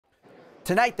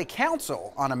Tonight, the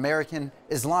Council on American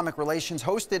Islamic Relations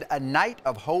hosted a night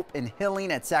of hope and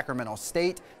healing at Sacramento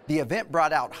State. The event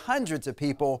brought out hundreds of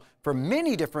people from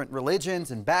many different religions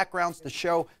and backgrounds to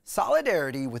show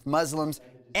solidarity with Muslims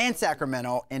and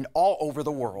Sacramento and all over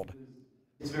the world.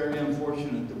 It's very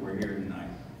unfortunate that we're here tonight.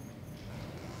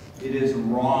 It is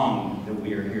wrong that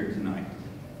we are here tonight.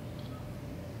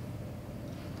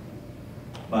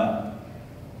 But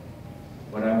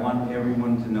what I want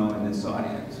everyone to know in this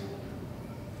audience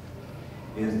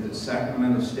is that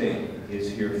Sacramento State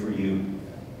is here for you.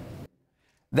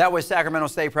 That was Sacramento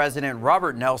State President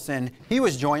Robert Nelson. He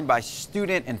was joined by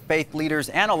student and faith leaders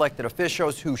and elected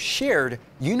officials who shared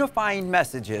unifying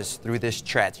messages through this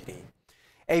tragedy.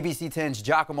 ABC 10's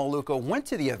Giacomo Luca went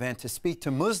to the event to speak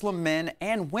to Muslim men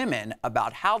and women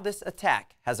about how this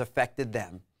attack has affected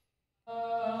them.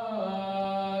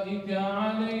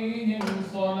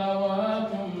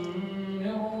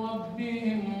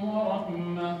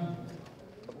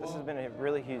 This has been a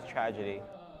really huge tragedy.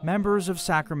 Members of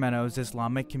Sacramento's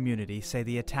Islamic community say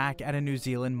the attack at a New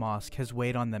Zealand mosque has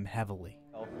weighed on them heavily.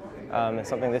 And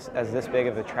something as this big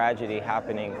of a tragedy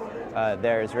happening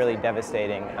there is really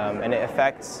devastating, and it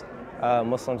affects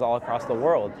Muslims all across the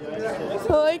world.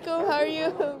 Assalamualaikum, how are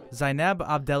you? Zainab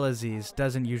Abdelaziz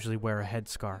doesn't usually wear a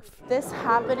headscarf. This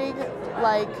happening,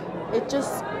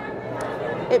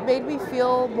 it made me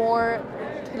feel more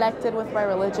connected with my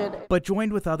religion. But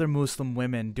joined with other Muslim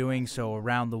women doing so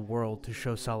around the world to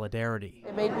show solidarity.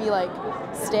 It made me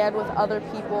stand with other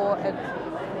people and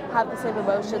have the same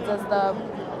emotions as them.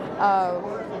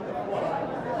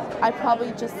 I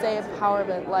probably just say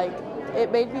empowerment. It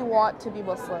made me want to be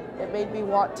Muslim. It made me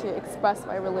want to express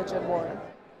my religion more.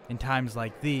 In times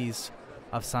like these,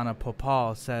 Afsana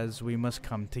Popal says we must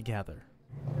come together.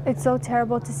 It's so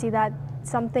terrible to see that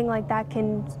something like that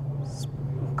can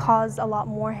cause a lot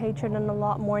more hatred and a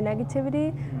lot more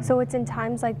negativity. So it's in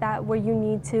times like that where you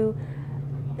need to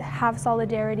have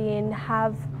solidarity and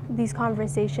have these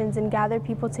conversations and gather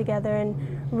people together and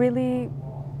really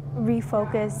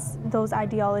refocus those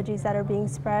ideologies that are being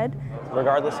spread.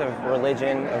 Regardless of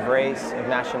religion, of race, of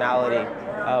nationality,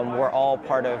 we're all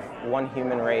part of one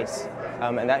human race,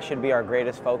 and that should be our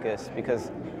greatest focus,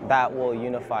 because that will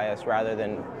unify us rather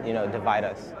than, divide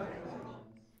us.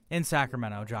 In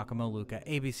Sacramento, Giacomo Luca,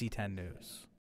 ABC 10 News.